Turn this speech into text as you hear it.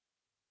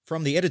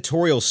From the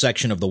editorial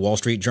section of the Wall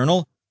Street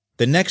Journal,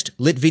 The Next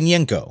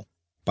Litvinenko,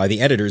 by the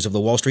editors of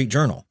the Wall Street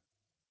Journal.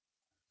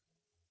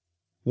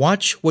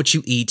 Watch what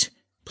you eat,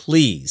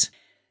 please.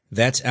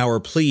 That's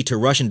our plea to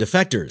Russian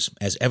defectors,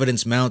 as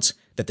evidence mounts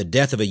that the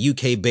death of a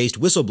UK-based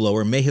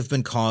whistleblower may have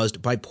been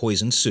caused by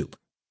poisoned soup.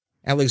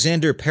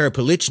 Alexander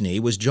Perepelichny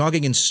was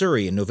jogging in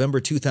Surrey in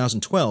November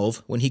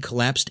 2012 when he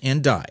collapsed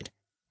and died.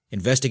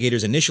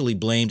 Investigators initially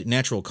blamed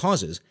natural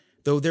causes,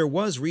 though there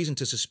was reason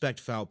to suspect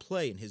foul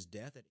play in his death.